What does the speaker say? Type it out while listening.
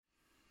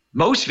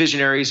most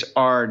visionaries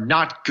are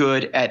not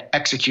good at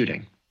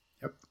executing.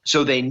 Yep.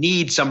 So they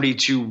need somebody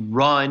to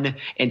run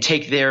and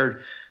take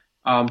their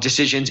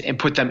decisions and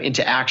put them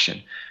into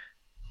action.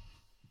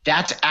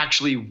 That's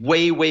actually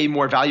way, way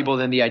more valuable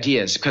than the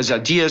ideas, because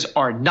ideas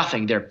are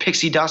nothing. They're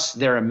pixie dust.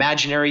 They're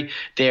imaginary.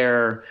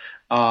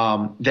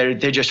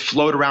 They just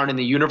float around in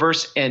the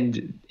universe,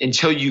 and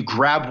until you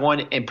grab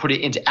one and put it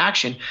into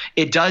action,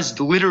 it does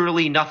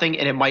literally nothing,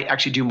 and it might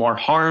actually do more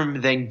harm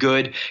than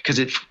good because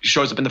it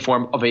shows up in the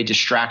form of a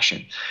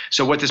distraction.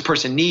 So what this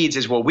person needs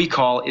is what we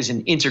call is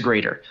an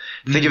integrator.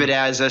 Think of it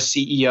as a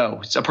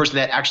CEO. It's a person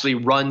that actually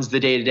runs the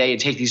day-to-day and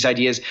takes these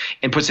ideas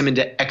and puts them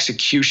into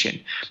execution.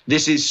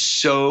 This is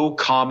so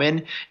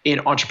common in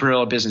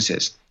entrepreneurial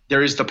businesses.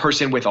 There is the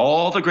person with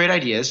all the great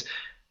ideas.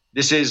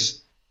 This is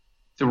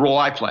the role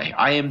I play.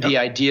 I am the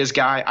ideas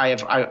guy.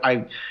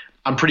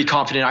 I'm pretty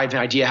confident I have an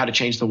idea how to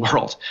change the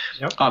world.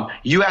 Yep.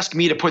 You ask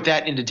me to put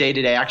that into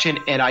day-to-day action,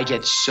 and I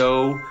get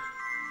so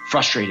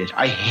frustrated.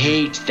 I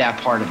hate that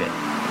part of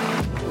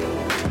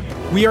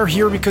it. We are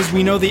here because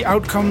we know the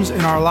outcomes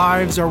in our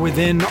lives are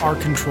within our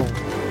control.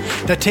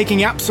 That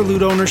taking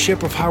absolute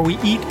ownership of how we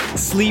eat,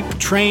 sleep,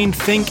 train,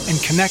 think,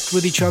 and connect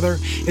with each other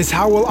is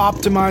how we'll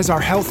optimize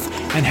our health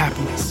and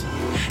happiness.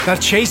 That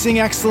chasing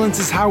excellence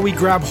is how we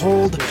grab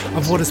hold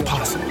of what is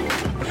possible.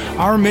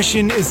 Our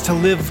mission is to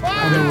live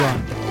on the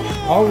run,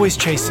 always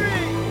chasing,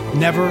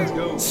 never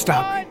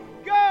stopping.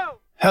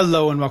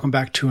 Hello and welcome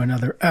back to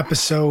another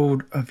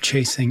episode of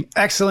Chasing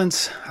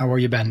Excellence. How are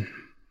you, Ben?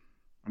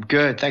 I'm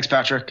good. Thanks,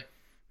 Patrick.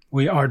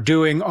 We are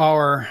doing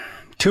our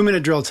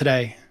 2-minute drill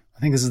today.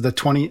 I think this is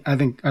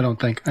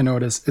I know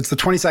it is. It's the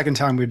 22nd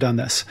time we've done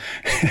this.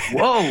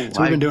 Whoa. So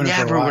we've been doing it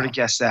for a while. I never would have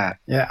guessed that.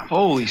 Yeah.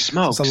 Holy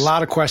smokes. It's a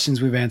lot of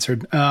questions we've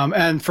answered.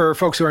 And for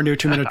folks who are new,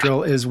 2-minute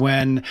drill is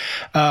when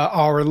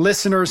our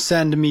listeners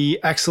send me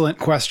excellent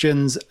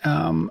questions,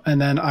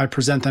 and then I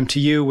present them to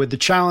you with the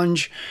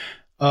challenge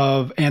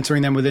of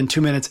answering them within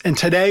 2 minutes. And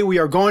today we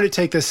are going to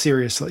take this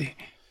seriously.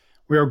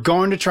 We are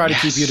going to try to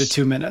keep you to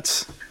 2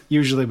 minutes.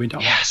 Usually we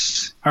don't.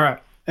 Yes. All right.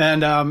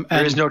 And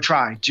there is no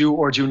try. Do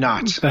or do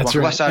not. That's Walk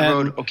right. left side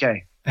road,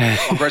 okay.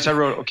 Walk right side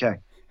road, okay.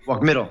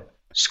 Walk middle,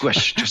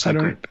 squish, just like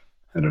grape.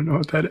 I don't know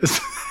what that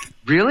is.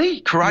 Really?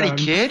 Karate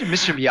Kid?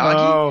 Mr. Miyagi?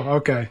 Oh,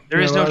 okay.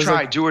 There is no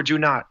try. Do or do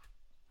not.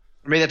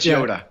 Or maybe that's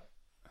Yoda.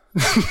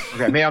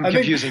 Okay, maybe I'm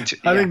confusing too.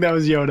 I think that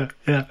was Yoda.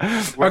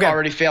 Yeah. We're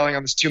already failing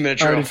on this 2-minute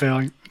drill. Already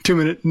failing. 2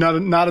 minute, not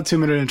a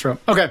 2-minute intro.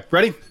 Okay,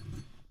 ready?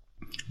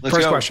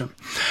 First question.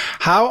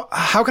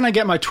 How can I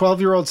get my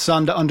 12-year-old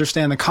son to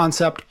understand the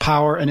concept,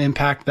 power, and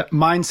impact that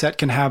mindset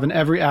can have in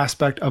every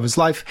aspect of his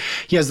life?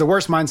 He has the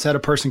worst mindset a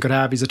person could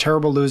have. He's a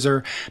terrible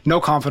loser,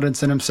 no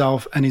confidence in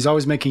himself, and he's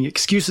always making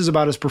excuses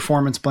about his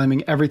performance,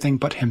 blaming everything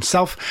but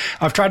himself.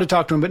 I've tried to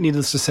talk to him, but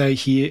needless to say,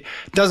 he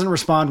doesn't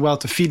respond well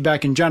to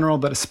feedback in general,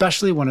 but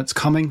especially when it's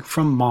coming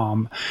from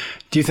mom.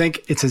 Do you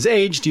think it's his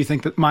age? Do you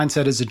think that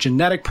mindset is a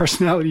genetic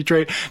personality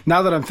trait?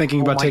 Now that I'm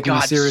thinking about taking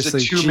this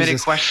seriously, this is a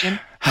 2-minute question.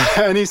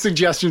 Any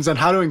suggestions on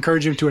how to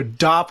encourage him to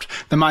adopt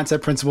the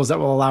mindset principles that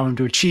will allow him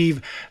to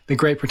achieve the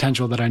great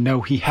potential that I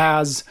know he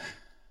has?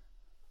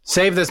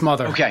 Save this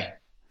mother. Okay.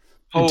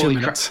 Holy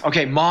crap.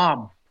 Okay,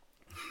 Mom,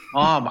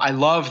 I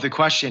love the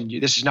question.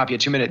 This should not be a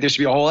 2-minute. This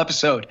should be a whole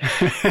episode.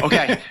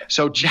 Okay,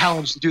 so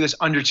challenge to do this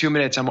under 2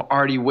 minutes. I'm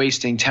already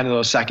wasting 10 of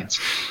those seconds.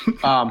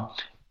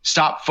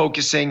 Stop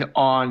focusing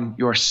on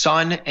your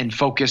son and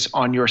focus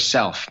on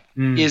yourself.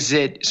 Is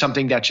it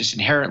something that's just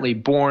inherently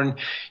born?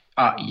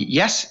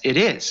 Yes, it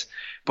is,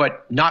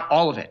 but not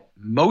all of it.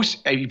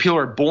 Most people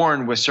are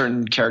born with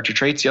certain character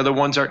traits. The other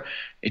ones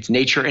it's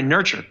nature and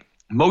nurture.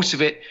 Most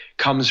of it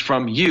comes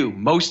from you.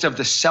 Most of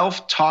the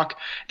self-talk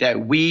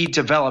that we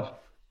develop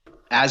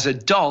as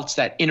adults,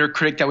 that inner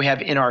critic that we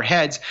have in our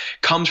heads,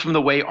 comes from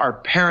the way our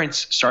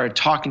parents started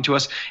talking to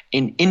us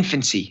in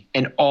infancy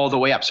and all the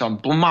way up. So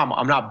Mom,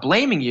 I'm not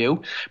blaming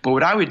you, but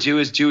what I would do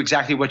is do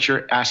exactly what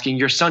you're asking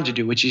your son to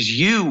do, which is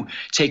you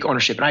take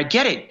ownership. And I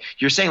get it.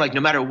 You're saying, like,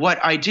 no matter what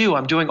I do,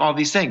 I'm doing all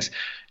these things.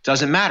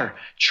 Doesn't matter.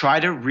 Try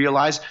to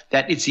realize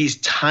that it's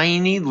these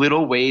tiny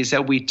little ways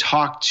that we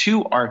talk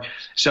to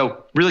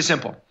so really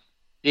simple.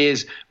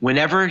 Is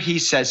whenever he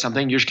says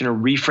something, you're just going to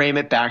reframe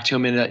it back to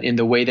him in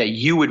the way that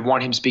you would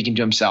want him speaking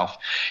to himself.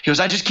 He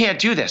goes, I just can't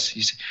do this.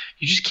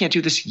 You just can't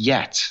do this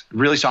yet,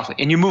 really softly.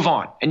 And you move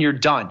on and you're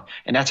done.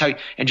 And that's how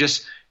and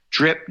just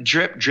drip,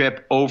 drip,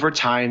 drip over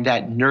time,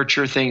 that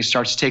nurture thing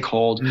starts to take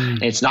hold.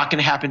 And it's not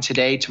going to happen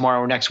today,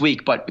 tomorrow, or next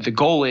week. But the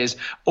goal is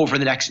over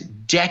the next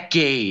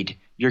decade,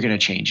 you're going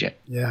to change it.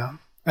 Yeah.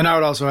 And I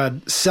would also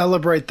add,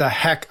 celebrate the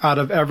heck out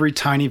of every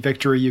tiny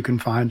victory you can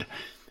find.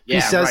 He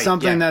says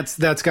something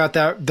that's got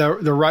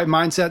the right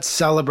mindset,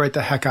 celebrate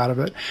the heck out of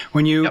it.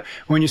 When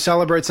you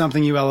celebrate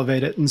something, you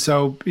elevate it. And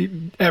so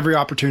every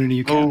opportunity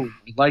you can.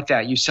 Oh, like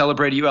that. You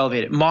celebrate it, you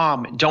elevate it.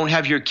 Mom, don't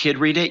have your kid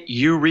read it.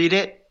 You read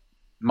it.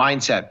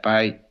 Mindset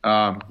by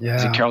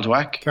is it Carol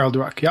Dweck? Carol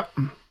Dweck, yep.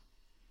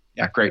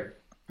 Yeah, great.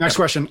 Next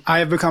question. I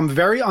have become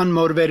very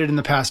unmotivated in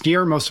the past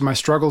year. Most of my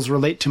struggles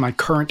relate to my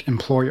current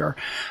employer.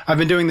 I've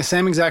been doing the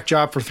same exact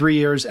job for 3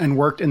 years and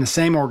worked in the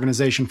same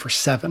organization for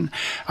 7.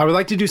 I would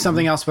like to do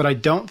something else, but I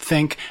don't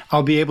think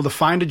I'll be able to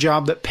find a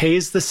job that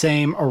pays the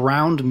same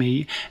around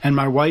me, and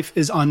my wife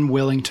is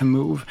unwilling to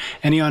move.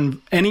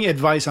 Any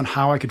advice on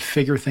how I could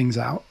figure things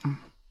out?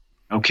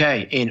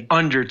 Okay, in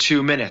under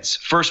 2 minutes.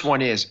 First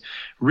one is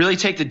really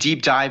take the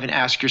deep dive and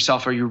ask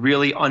yourself, are you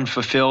really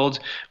unfulfilled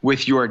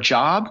with your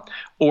job?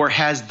 Or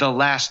has the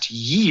last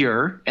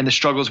year and the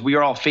struggles we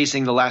are all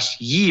facing the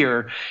last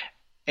year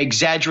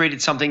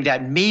exaggerated something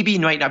that maybe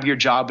might not be your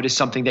job, but is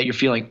something that you're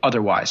feeling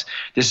otherwise?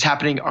 This is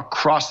happening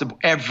across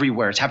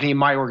everywhere. It's happening in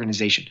my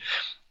organization.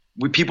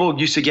 People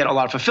used to get a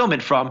lot of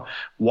fulfillment from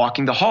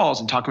walking the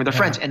halls and talking with their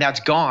friends, and that's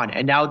gone.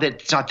 And now that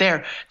it's not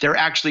there, they're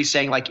actually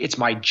saying like, it's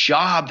my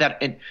job that,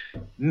 and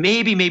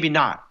maybe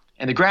not.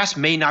 And the grass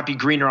may not be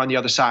greener on the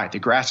other side. The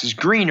grass is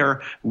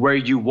greener where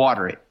you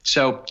water it.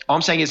 So all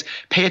I'm saying is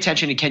pay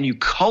attention to, can you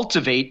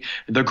cultivate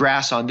the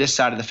grass on this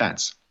side of the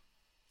fence?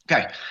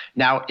 Okay.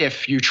 Now,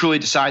 if you truly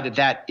decide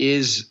that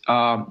is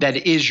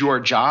your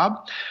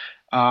job,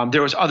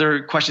 there was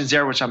other questions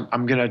there, which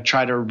I'm going to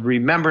try to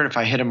remember if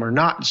I hit them or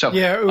not. So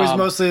yeah, it was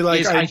mostly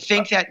like, I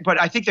think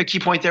the key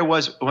point there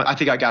was, I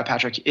think I got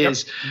Patrick,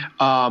 is,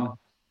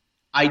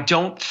 I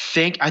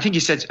think you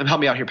said,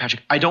 help me out here,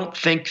 Patrick. I don't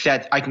think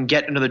that I can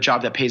get another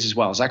job that pays as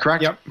well. Is that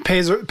correct? Yep.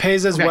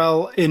 Pays as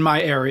well in my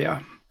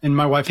area, and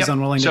my wife is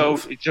unwilling to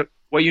move. So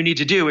what you need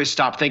to do is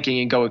stop thinking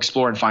and go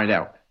explore and find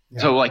out. Yeah.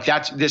 So like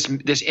that's this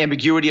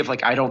ambiguity of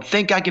like, I don't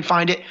think I can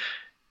find it.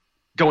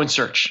 Go and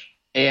search.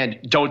 And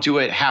don't do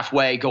it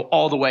halfway, go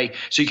all the way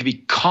so you can be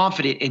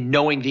confident in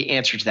knowing the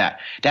answer to that.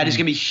 That is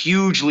going to be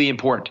hugely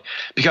important,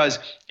 because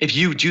if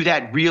you do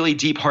that really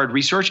deep, hard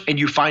research and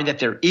you find that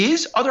there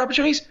is other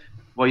opportunities,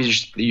 well, you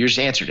just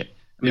answered it.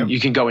 I mean,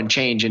 you can go and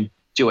change and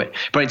do it.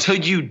 But until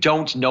you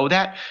don't know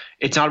that,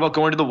 it's not about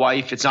going to the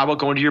wife. It's not about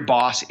going to your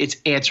boss. It's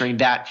answering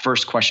that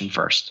first question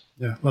first.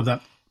 Yeah, love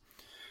that.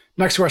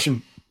 Next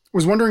question.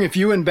 Was wondering if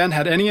you and Ben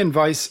had any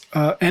advice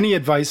on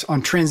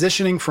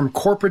transitioning from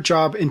corporate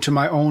job into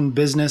my own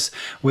business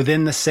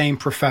within the same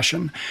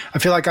profession. I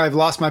feel like I've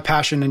lost my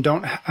passion and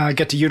don't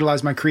get to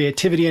utilize my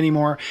creativity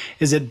anymore.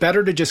 Is it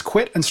better to just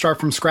quit and start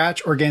from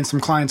scratch, or gain some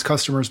clients,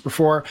 customers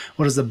before?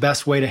 What is the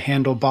best way to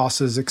handle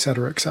bosses, et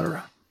cetera, et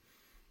cetera?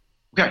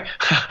 Okay.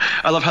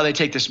 I love how they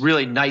take this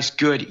really nice,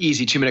 good,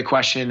 easy 2-minute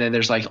question, and then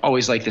there's like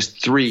always like this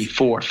 3,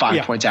 4,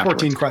 5 points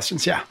afterwards. 14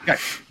 questions. Yeah. Okay.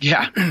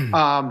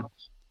 Yeah.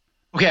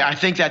 Okay, I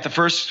think that the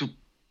first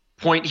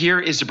point here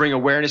is to bring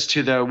awareness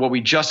to what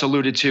we just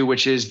alluded to,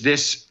 which is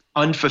this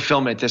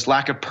unfulfillment, this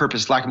lack of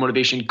purpose, lack of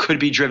motivation could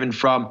be driven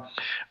from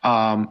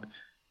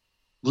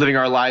living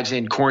our lives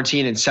in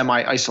quarantine and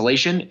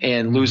semi-isolation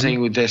and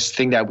losing this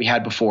thing that we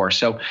had before.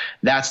 So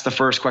that's the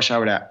first question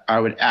I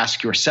would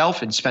ask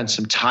yourself and spend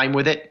some time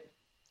with it.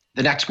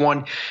 The next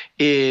one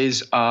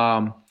is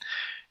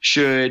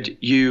should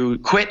you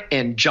quit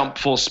and jump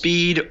full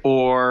speed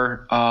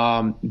or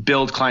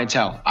build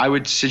clientele? I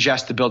would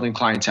suggest the building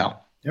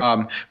clientele.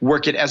 Yep.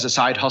 Work it as a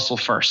side hustle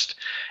first.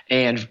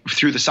 And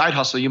through the side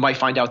hustle, you might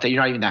find out that you're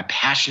not even that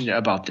passionate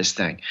about this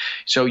thing.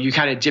 So you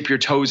kind of dip your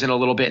toes in a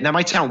little bit. And that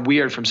might sound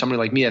weird from somebody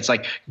like me that's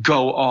like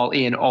go all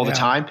in all the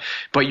time.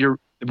 But you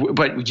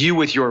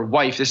with your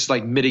wife, this is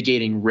like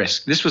mitigating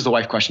risk. This was the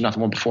wife question, not the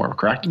one before,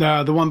 correct?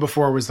 No, the one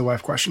before was the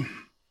wife question.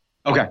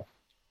 Okay.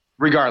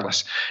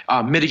 Regardless,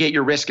 mitigate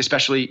your risk,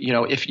 especially,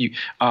 if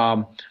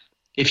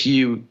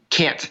you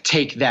can't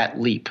take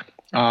that leap.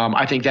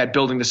 I think that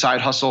building the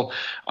side hustle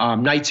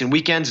nights and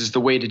weekends is the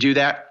way to do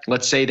that.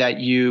 Let's say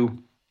that you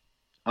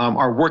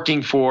are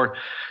working for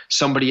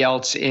somebody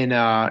else in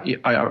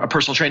a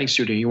personal training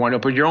studio. You want to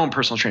open your own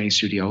personal training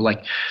studio.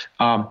 Like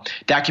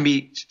that can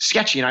be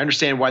sketchy, and I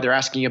understand why they're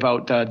asking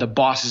about the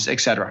bosses,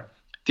 et cetera.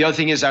 The other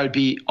thing is I would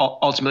be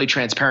ultimately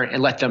transparent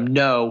and let them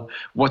know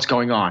what's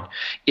going on.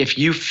 If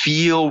you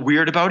feel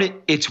weird about it,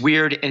 it's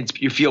weird, and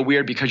you feel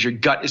weird because your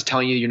gut is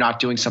telling you you're not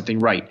doing something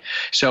right.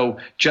 So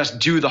just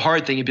do the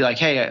hard thing and be like,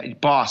 hey,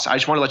 boss, I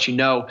just want to let you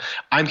know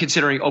I'm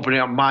considering opening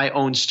up my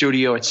own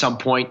studio at some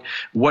point.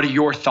 What are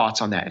your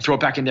thoughts on that? And throw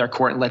it back in their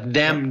court and let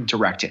them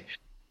direct it.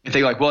 If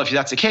they're like, well, if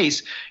that's the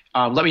case,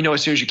 let me know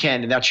as soon as you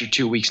can, and that's your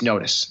 2 weeks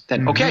notice.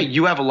 Then, okay,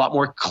 you have a lot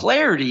more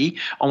clarity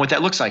on what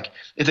that looks like.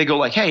 If they go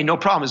like, hey, no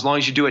problem, as long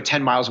as you do it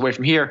 10 miles away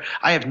from here,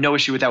 I have no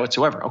issue with that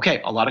whatsoever.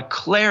 Okay, a lot of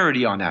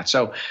clarity on that.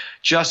 So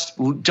just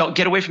don't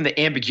get away from the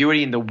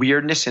ambiguity and the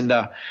weirdness and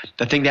the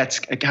thing that's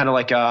kind of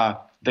like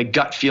the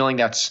gut feeling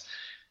that's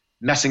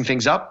messing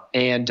things up,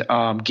 and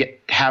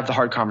have the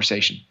hard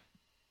conversation.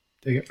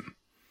 Dig it.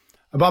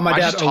 About my dad.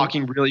 I'm just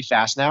talking really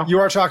fast now.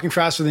 You are talking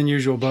faster than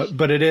usual,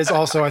 but it is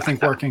also, I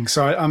think, working.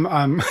 So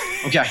I'm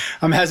okay.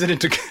 I'm hesitant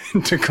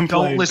to complain.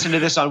 Don't listen to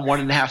this on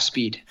 1.5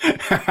 speed.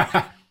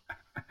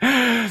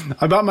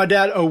 I bought my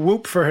dad a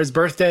Whoop for his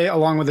birthday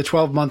along with a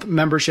 12-month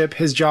membership.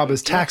 His job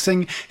is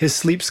taxing. His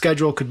sleep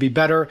schedule could be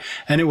better,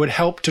 and it would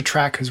help to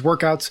track his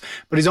workouts.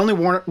 But he's only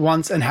worn it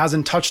once and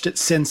hasn't touched it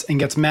since and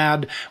gets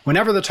mad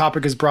whenever the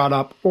topic is brought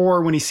up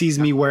or when he sees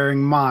me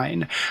wearing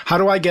mine. How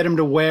do I get him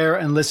to wear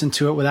and listen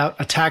to it without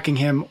attacking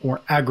him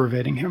or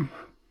aggravating him?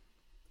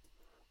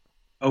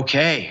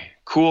 Okay,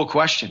 cool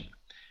question.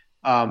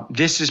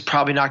 This is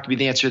probably not going to be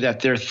the answer that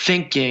they're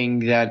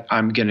thinking that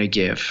I'm going to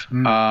give.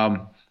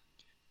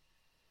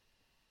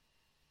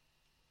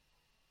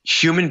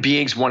 Human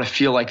beings want to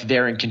feel like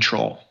they're in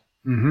control.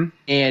 Mm-hmm.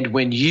 And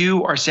when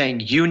you are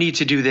saying you need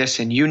to do this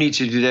and you need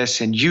to do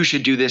this and you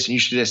should do this and you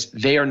should do this,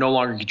 they are no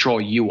longer in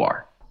control. You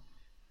are.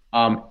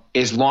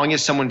 As long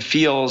as someone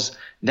feels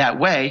that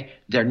way,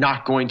 they're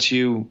not going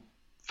to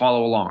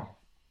follow along.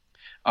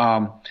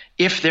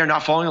 If they're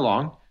not following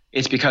along,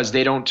 it's because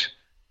they don't.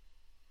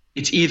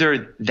 It's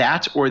either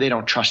that or they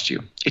don't trust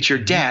you. It's your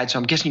dad, so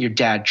I'm guessing your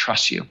dad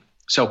trusts you.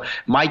 So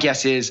my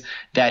guess is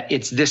that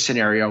it's this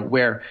scenario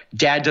where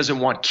dad doesn't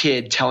want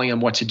kid telling him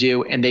what to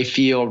do and they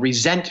feel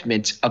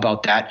resentment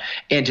about that.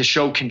 And to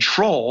show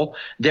control,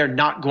 they're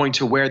not going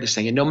to wear this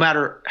thing. And no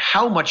matter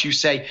how much you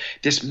say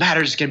this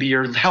matters, it's going to be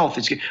your health.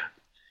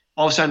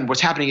 All of a sudden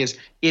what's happening is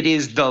it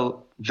is the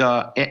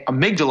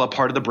amygdala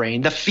part of the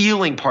brain, the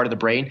feeling part of the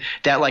brain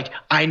that like,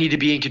 I need to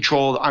be in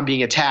control. I'm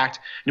being attacked.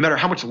 No matter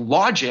how much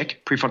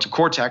logic, prefrontal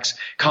cortex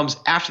comes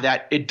after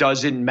that, it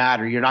doesn't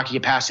matter. You're not going to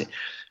get past it.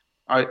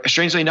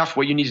 Strangely enough,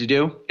 what you need to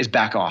do is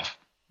back off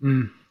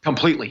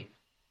completely,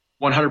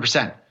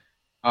 100%.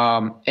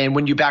 And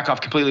when you back off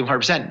completely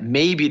 100%,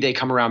 maybe they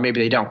come around, maybe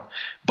they don't.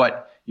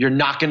 But you're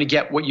not going to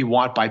get what you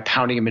want by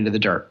pounding them into the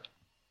dirt.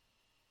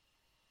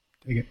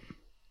 Take it.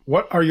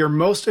 What are your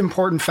most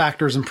important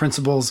factors and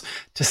principles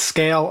to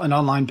scale an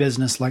online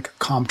business like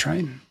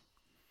CompTrain?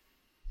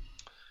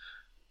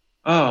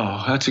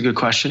 Oh, that's a good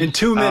question. In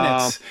 2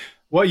 minutes,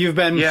 what you've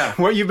been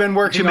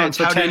working on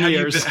for 10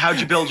 years. How'd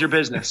you build your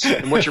business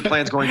and what's your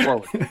plans going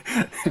forward?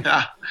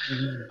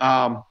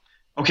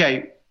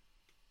 Okay.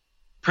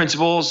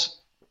 Principles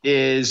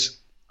is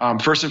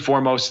first and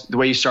foremost the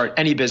way you start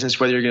any business,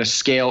 whether you're going to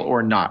scale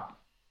or not.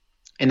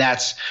 And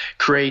that's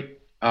create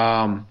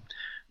the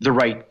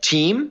right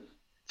team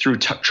through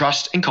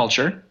trust and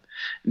culture,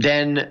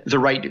 then the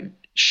right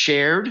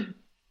shared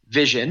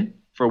vision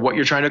for what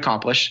you're trying to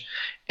accomplish,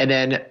 and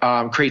then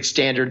create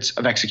standards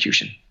of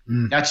execution.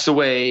 That's the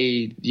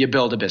way you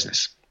build a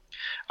business.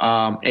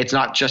 It's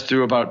not just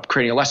through about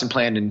creating a lesson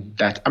plan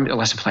and a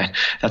lesson plan.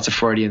 That's a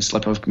Freudian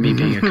slip of me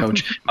being a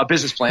coach. A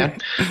business plan.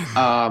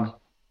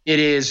 It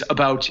is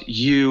about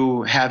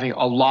you having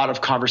a lot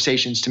of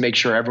conversations to make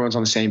sure everyone's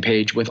on the same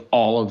page with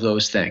all of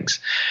those things.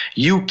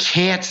 You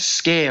can't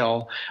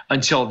scale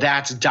until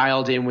that's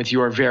dialed in with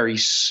your very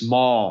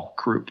small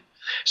group.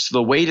 So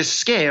the way to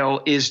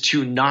scale is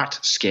to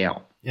not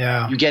scale.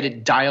 Yeah. You get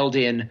it dialed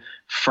in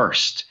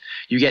first.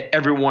 You get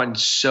everyone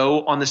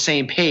so on the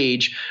same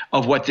page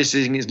of what this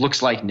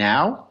looks like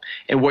now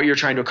and what you're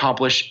trying to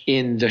accomplish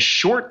in the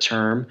short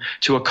term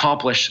to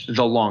accomplish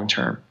the long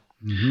term.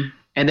 Mm-hmm.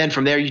 And then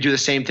from there, you do the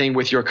same thing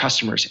with your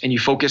customers and you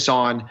focus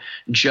on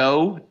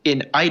Joe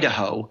in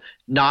Idaho,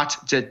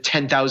 not the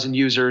 10,000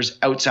 users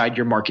outside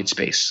your market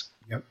space.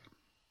 Yep.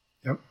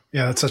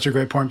 Yeah, that's such a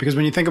great point, because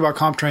when you think about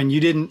CompTrain, you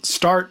didn't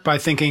start by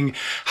thinking,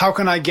 how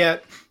can I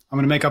get, I'm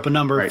going to make up a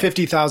number, right,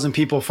 50,000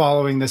 people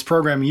following this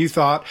program. You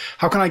thought,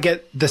 how can I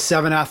get the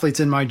 7 athletes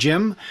in my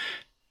gym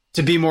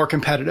to be more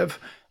competitive?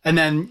 And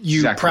then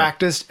you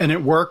practiced and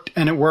it worked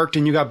and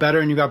you got better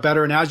and you got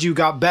better. And as you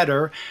got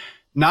better,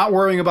 not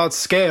worrying about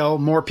scale,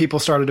 more people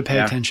started to pay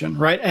attention,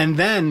 right? And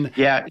then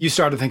you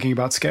started thinking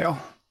about scale.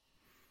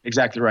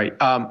 Exactly right.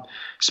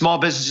 Small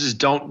businesses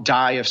don't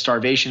die of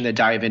starvation; they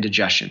die of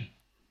indigestion.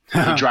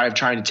 They die of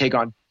trying to take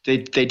on. They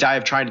die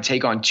of trying to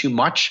take on too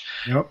much,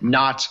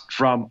 not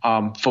from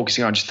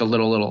focusing on just the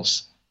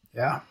littles.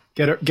 Yeah.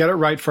 Get it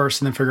right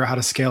first and then figure out how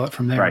to scale it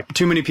from there. Right.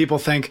 Too many people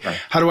think,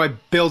 how do I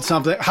build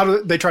something? How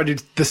do they try to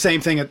do the same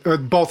thing or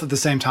both at the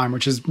same time,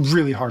 which is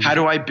really hard. How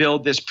do I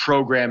build this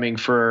programming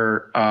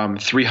for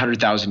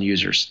 300,000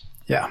 users?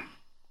 Yeah.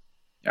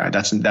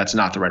 That's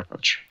not the right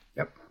approach.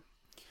 Yep.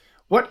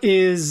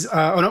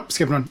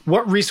 Skipping on.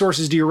 What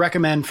resources do you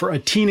recommend for a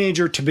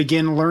teenager to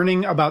begin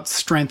learning about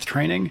strength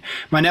training?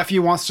 My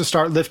nephew wants to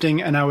start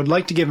lifting, and I would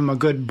like to give him a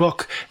good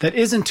book that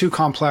isn't too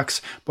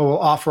complex, but will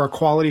offer a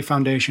quality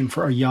foundation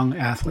for a young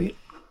athlete.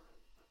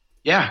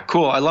 Yeah,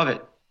 cool. I love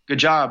it. Good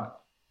job,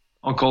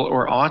 uncle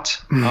or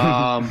aunt.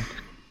 I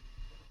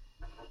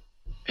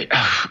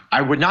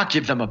would not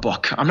give them a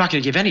book. I'm not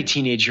going to give any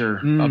teenager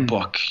a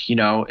book,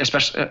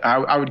 especially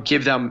I would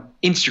give them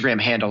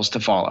Instagram handles to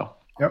follow.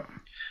 Yep.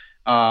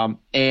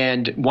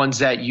 And ones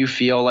that you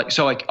feel like,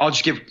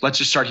 let's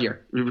just start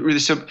here.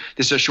 This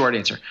is a short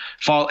answer.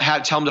 Tell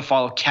them to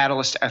follow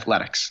Catalyst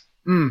Athletics.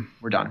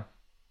 We're done.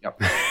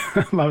 Yep.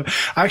 Love it.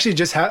 I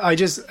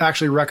just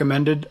actually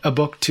recommended a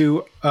book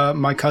to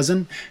my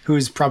cousin, who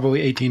is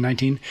probably 18,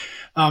 19.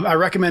 I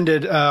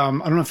recommended, I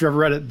don't know if you ever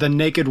read it, The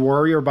Naked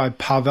Warrior by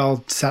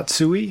Pavel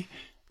Tsatsouline.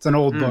 It's an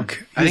old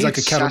book. He's like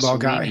a kettlebell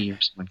guy. Or something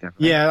like that, right?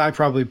 Yeah, I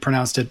probably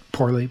pronounced it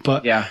poorly,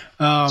 but yeah.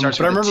 But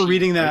I remember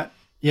reading that. Right?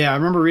 Yeah, I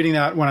remember reading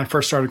that when I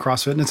first started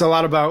CrossFit, and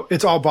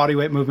it's all body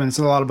weight movement. It's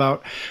a lot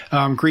about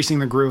greasing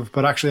the groove.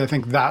 But actually, I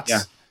think that's. Yeah.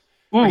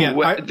 Ooh, again,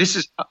 this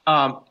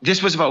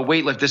was about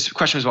weightlifting. This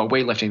question was about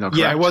weightlifting, though. Correct?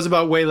 Yeah, it was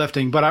about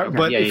weightlifting, but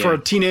for a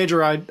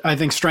teenager, I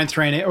think strength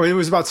training, or it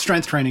was about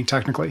strength training.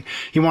 Technically,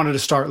 he wanted to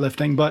start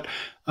lifting, but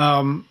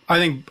I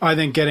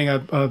think getting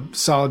a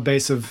solid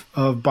base of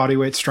body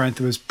weight strength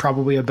was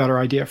probably a better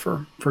idea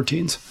for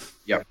teens.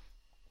 Yep.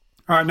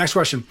 All right, next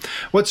question.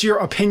 What's your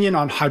opinion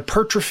on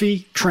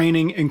hypertrophy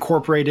training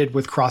incorporated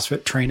with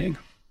CrossFit training?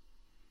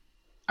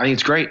 I think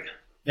it's great.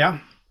 Yeah.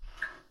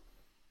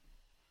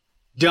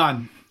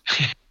 Done.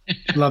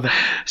 Love it.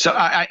 So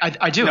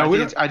I do. No,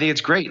 I think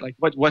it's great. Like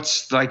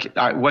what's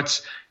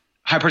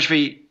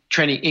hypertrophy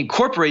training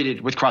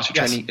incorporated with CrossFit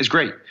training is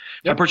great.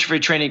 Yep. Hypertrophy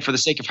training for the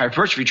sake of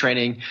hypertrophy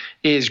training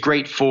is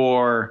great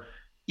for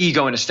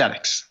ego and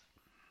aesthetics.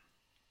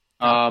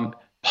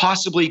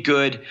 Possibly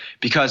good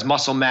because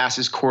muscle mass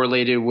is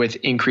correlated with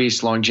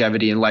increased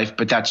longevity in life,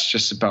 but that's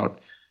just about.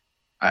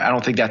 I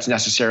don't think that's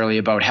necessarily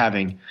about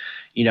having,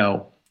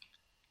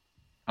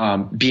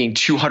 being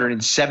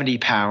 270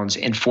 pounds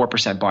and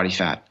 4% body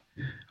fat.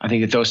 I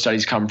think that those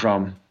studies come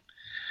from,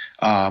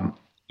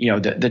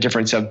 the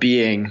difference of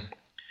being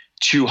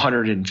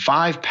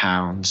 205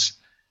 pounds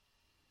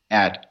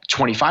at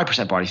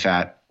 25% body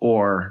fat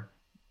or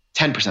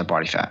 10%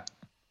 body fat.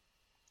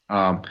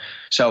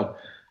 So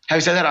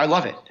having said that, I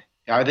love it.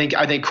 I think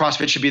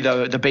CrossFit should be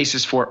the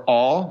basis for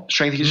all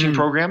strength and conditioning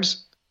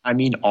programs. I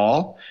mean,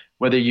 all,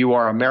 whether you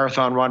are a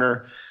marathon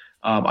runner,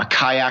 a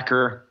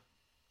kayaker,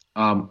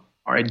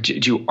 or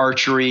do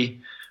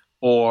archery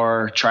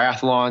or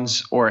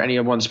triathlons or any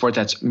one sport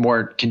that's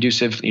more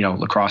conducive,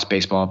 lacrosse,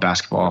 baseball,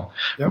 basketball,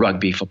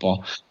 rugby,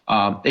 football.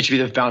 It should be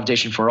the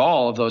foundation for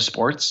all of those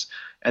sports.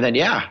 And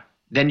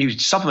then you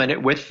supplement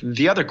it with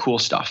the other cool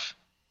stuff.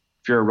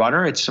 If you're a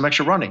runner, it's some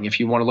extra running. If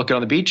you want to look it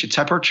on the beach, it's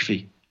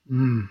hypertrophy.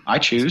 I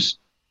choose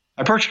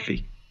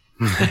hypertrophy.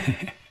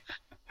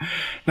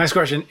 Next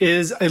question.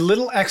 Is a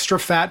little extra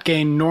fat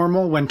gain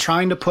normal when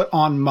trying to put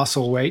on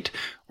muscle weight,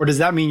 or does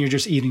that mean you're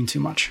just eating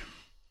too much?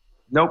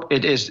 Nope,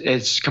 it is.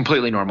 It's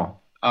completely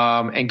normal.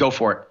 And go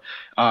for it.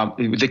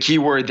 The key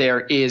word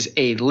there is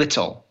a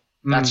little.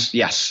 That's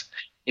yes.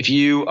 If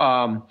you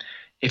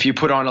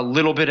put on a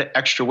little bit of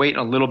extra weight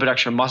and a little bit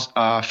extra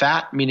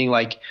fat, meaning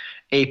like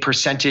a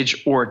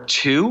percentage or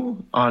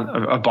two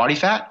on body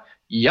fat,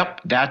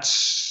 yep,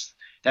 that's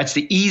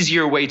the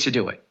easier way to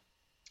do it.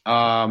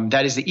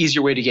 That is the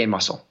easier way to gain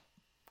muscle.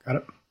 Got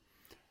it.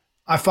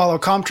 I follow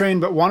CompTrain,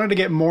 but wanted to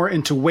get more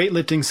into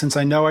weightlifting since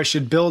I know I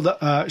should build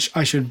it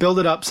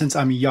up since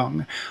I'm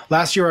young.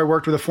 Last year, I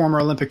worked with a former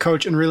Olympic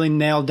coach and really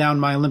nailed down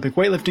my Olympic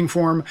weightlifting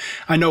form.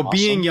 I know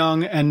being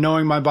young and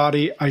knowing my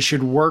body, I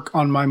should work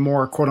on my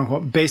more quote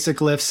unquote basic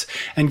lifts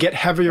and get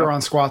heavier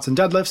on squats and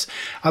deadlifts.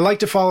 I like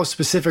to follow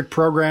specific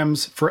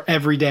programs for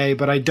every day,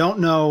 but I don't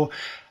know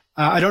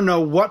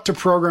what to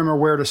program or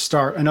where to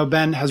start. I know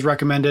Ben has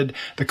recommended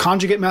the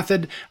conjugate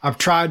method. I've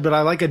tried, but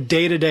I like a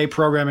day-to-day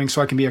programming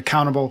so I can be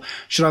accountable.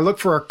 Should I look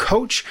for a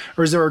coach,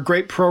 or is there a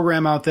great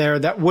program out there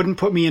that wouldn't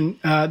put me in,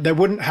 that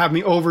wouldn't have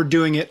me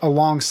overdoing it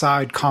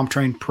alongside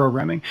CompTrain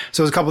programming?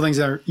 So there's a couple things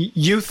there: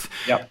 youth,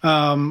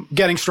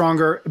 getting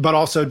stronger, but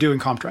also doing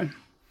CompTrain.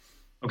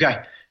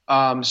 Okay.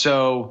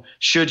 So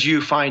should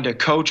you find a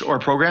coach or a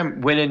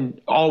program?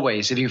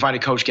 Always, if you can find a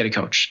coach, get a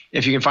coach.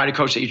 If you can find a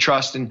coach that you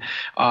trust and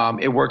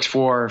it works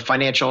for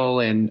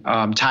financial and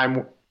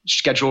time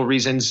schedule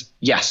reasons,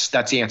 yes,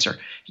 that's the answer.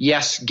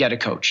 Yes, get a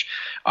coach.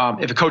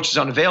 If a coach is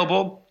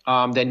unavailable,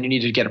 then you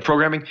need to get a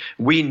programming.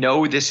 We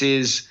know this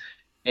is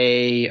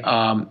a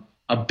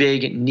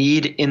big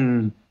need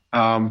in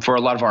for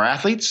a lot of our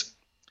athletes.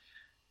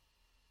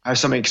 I have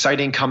something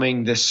exciting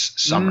coming this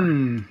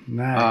summer.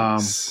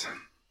 Nice.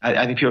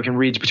 I think people can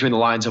read between the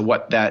lines of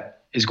what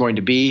that is going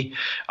to be.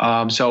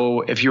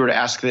 So if you were to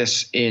ask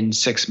this in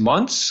 6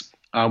 months,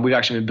 we've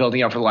actually been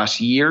building out for the last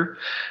year.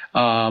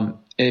 And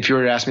if you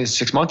were to ask me in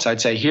 6 months,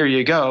 I'd say, here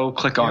you go,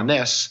 click on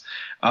this.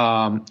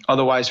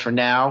 Otherwise, for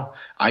now,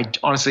 I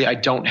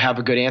don't have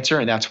a good answer,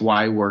 and that's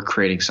why we're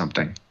creating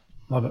something.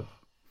 Love it.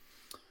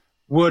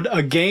 Would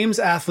a games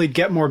athlete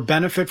get more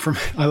benefit from,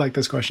 I like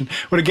this question.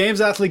 Would a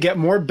games athlete get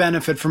more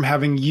benefit from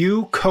having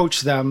you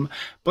coach them,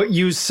 but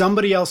use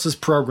somebody else's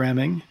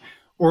programming,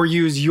 or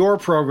use your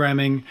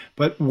programming,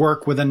 but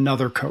work with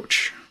another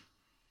coach?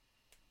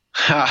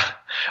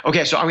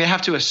 Okay. So I'm going to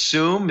have to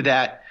assume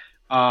that,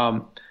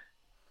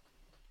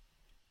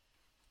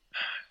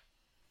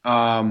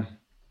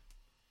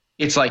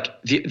 it's like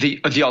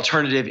the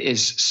alternative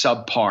is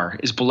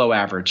subpar, is below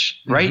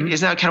average, right? Mm-hmm.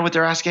 Isn't that kind of what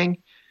they're asking?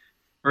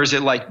 Or is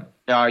it like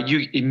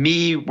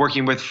me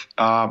working with,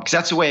 because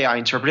that's the way I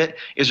interpret it,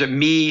 is it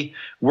me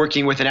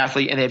working with an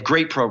athlete and they have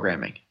great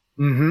programming,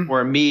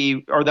 or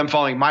them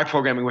following my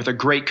programming with a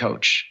great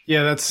coach?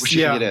 Yeah, that's which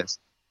you think it is.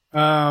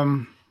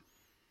 Yeah,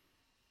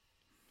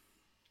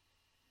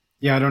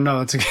 I don't know.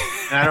 That's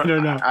And I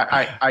don't know.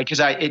 Because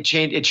it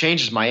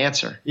changes my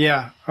answer.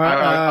 Yeah.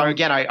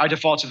 I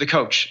default to the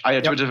coach. I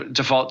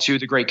default to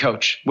the great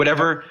coach.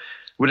 Whatever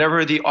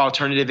the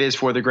alternative is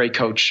for the great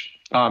coach.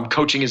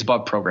 Coaching is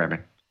above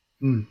programming.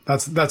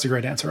 That's a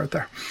great answer right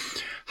there.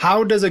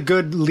 How does a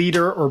good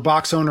leader or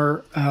box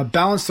owner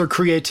balance their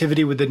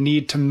creativity with the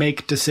need to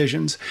make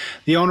decisions?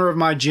 The owner of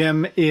my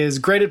gym is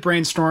great at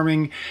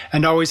brainstorming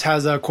and always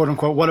has a quote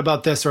unquote, what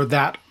about this or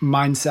that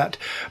mindset.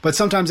 But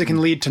sometimes it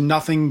can lead to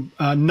nothing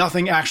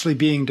actually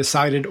being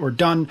decided or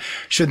done.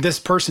 Should this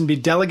person be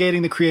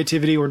delegating the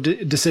creativity or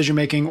decision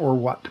making, or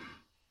what?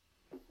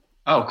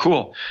 Oh,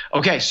 cool.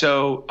 Okay.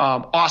 So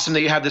awesome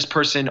that you have this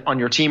person on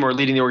your team or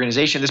leading the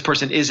organization. This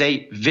person is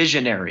a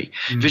visionary.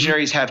 Mm-hmm.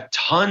 Visionaries have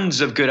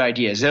tons of good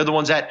ideas. They're the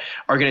ones that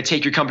are going to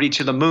take your company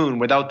to the moon.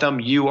 Without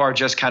them, you are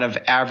just kind of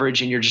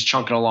average and you're just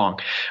chunking along.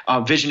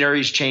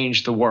 Visionaries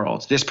change the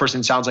world. This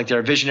person sounds like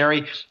they're a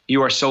visionary.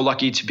 You are so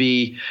lucky to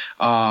be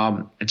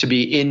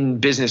in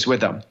business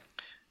with them.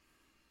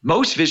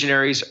 Most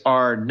visionaries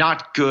are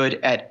not good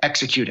at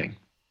executing.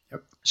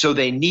 So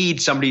they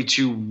need somebody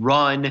to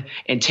run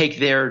and take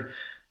their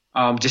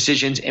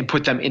decisions and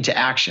put them into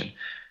action.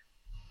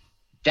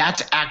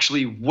 That's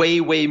actually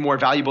way, way more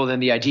valuable than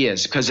the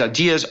ideas, because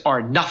ideas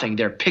are nothing.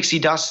 They're pixie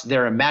dust.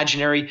 They're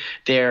imaginary.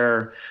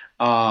 They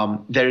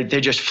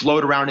just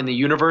float around in the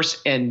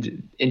universe,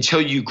 and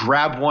until you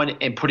grab one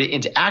and put it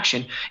into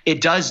action,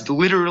 it does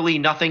literally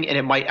nothing, and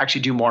it might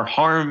actually do more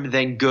harm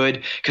than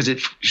good because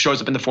it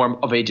shows up in the form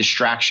of a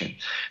distraction.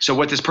 So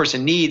what this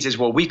person needs is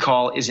what we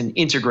call is an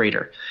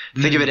integrator.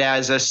 Think of it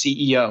as a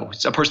CEO.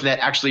 It's a person that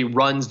actually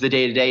runs the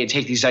day-to-day and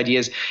takes these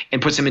ideas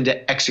and puts them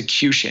into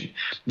execution.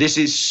 This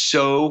is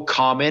so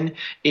common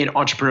in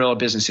entrepreneurial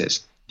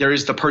businesses. There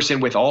is the person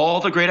with all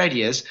the great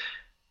ideas.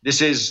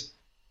 This is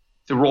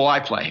the role I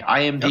play.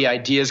 I am the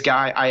ideas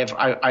guy.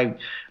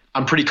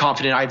 I'm pretty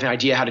confident I have an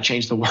idea how to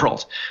change the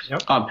world.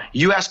 Yep.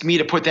 You ask me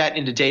to put that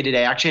into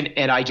day-to-day action,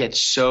 and I get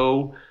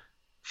so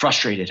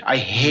frustrated. I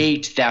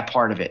hate that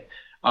part of it.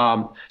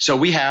 So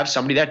we have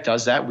somebody that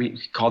does that. We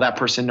call that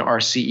person our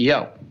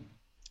CEO.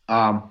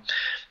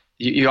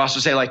 You also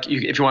say, like,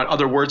 if you want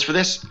other words for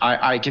this,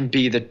 I can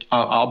be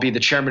I'll be the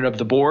chairman of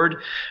the board,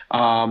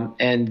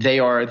 and they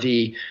are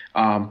the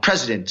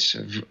president.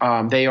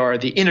 They are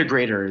the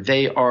integrator.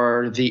 They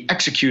are the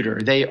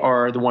executor. They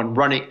are the one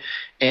running.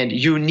 And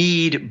you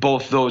need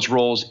both those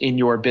roles in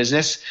your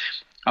business.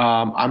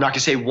 I'm not going to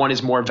say one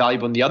is more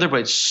valuable than the other,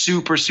 but it's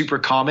super, super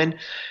common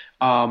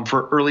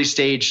for early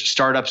stage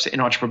startups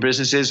and entrepreneur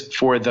businesses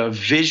for the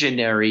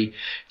visionary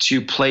to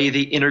play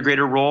the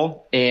integrator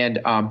role, and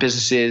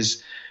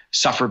businesses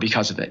suffer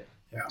because of it.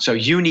 Yeah. So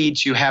you need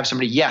to have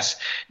somebody, yes,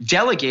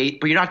 delegate,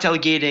 but you're not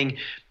delegating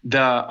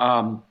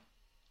the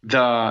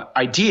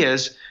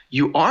ideas.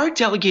 You are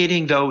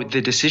delegating, though, the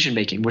decision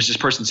making, which this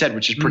person said,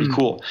 which is pretty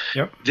cool.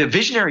 Yep. The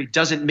visionary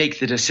doesn't make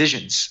the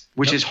decisions,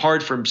 which is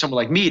hard for someone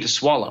like me to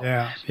swallow.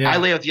 Yeah. I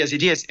lay out the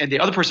ideas, and the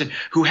other person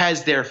who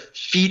has their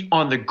feet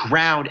on the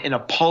ground and a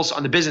pulse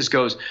on the business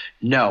goes,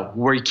 no,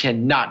 we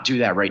cannot do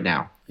that right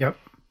now. Yep.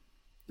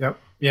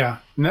 Yeah,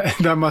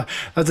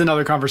 that's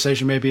another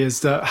conversation. Maybe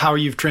is how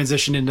you've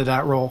transitioned into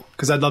that role,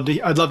 because I'd love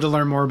to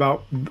learn more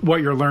about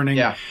what you're learning,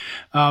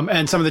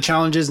 and some of the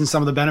challenges and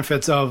some of the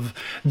benefits of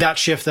that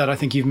shift that I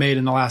think you've made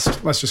in the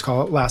last, let's just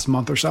call it last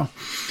month or so,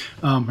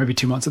 maybe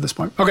 2 months at this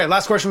point. Okay,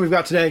 last question we've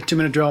got today,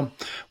 2-minute drill.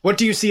 What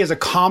do you see as a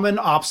common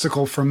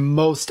obstacle for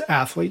most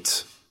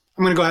athletes?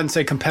 I'm going to go ahead and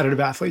say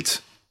competitive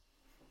athletes.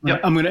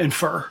 Yep. I'm going to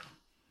infer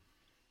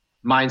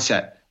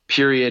mindset.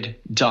 Period.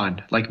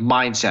 Done. Like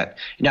mindset.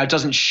 Now, it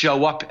doesn't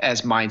show up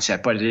as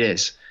mindset, but it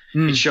is.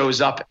 It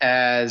shows up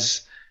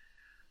as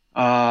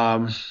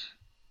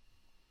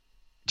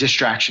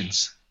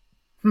distractions.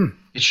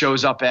 It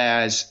shows up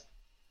as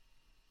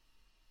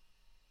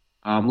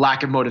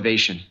lack of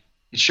motivation.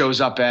 It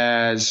shows up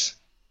as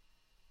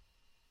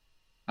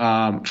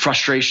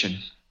frustration.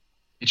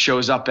 It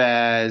shows up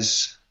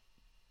as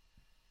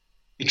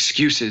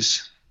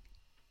excuses.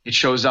 It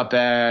shows up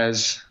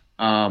as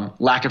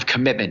lack of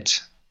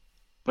commitment.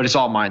 But it's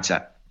all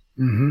mindset.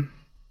 Mm-hmm.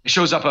 It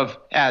shows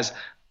up as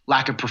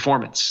lack of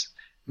performance,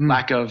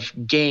 lack of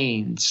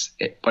gains,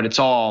 but it's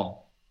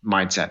all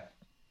mindset.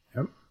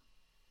 Yep.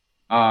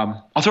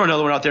 I'll throw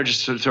another one out there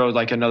just to throw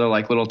like another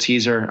like little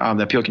teaser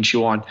that people can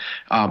chew on.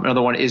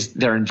 Another one is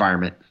their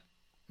environment.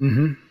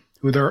 Mm-hmm.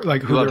 Who they're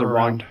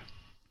around.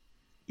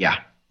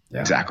 Yeah,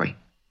 exactly.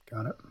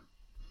 Got it.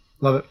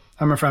 Love it.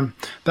 I'm a friend.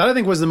 That I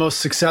think was the most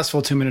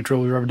successful 2-minute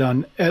drill we've ever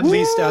done, at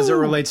least as it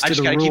relates to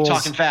the rules. I just got to keep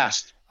talking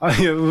fast.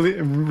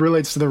 It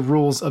relates to the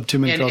rules of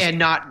 2-minute drills. And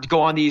not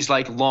go on these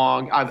like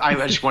long,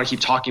 I just want to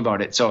keep talking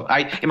about it. So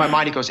in my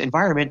mind, it goes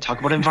environment, talk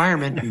about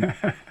environment.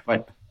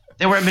 But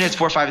then we're at minutes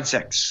 4, 5, and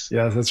 6.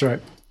 Yeah, that's right.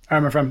 All right,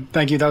 my friend.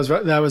 Thank you. That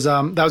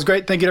was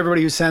great. Thank you to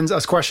everybody who sends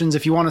us questions.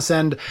 If you want to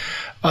send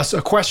us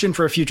a question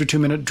for a future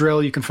 2-minute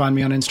drill, you can find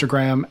me on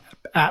Instagram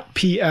at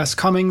PS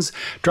Cummings.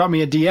 Drop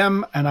me a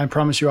DM, and I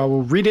promise you I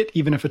will read it,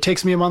 even if it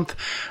takes me a month.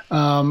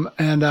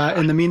 In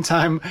the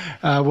meantime,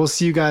 we'll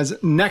see you guys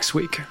next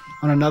week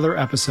on another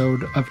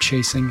episode of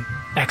Chasing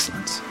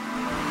Excellence.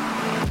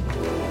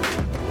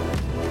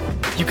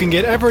 You can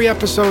get every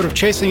episode of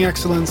Chasing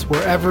Excellence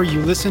wherever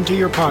you listen to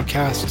your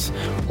podcasts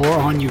or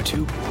on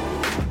YouTube.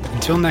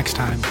 Until next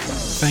time,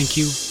 thank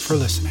you for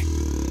listening.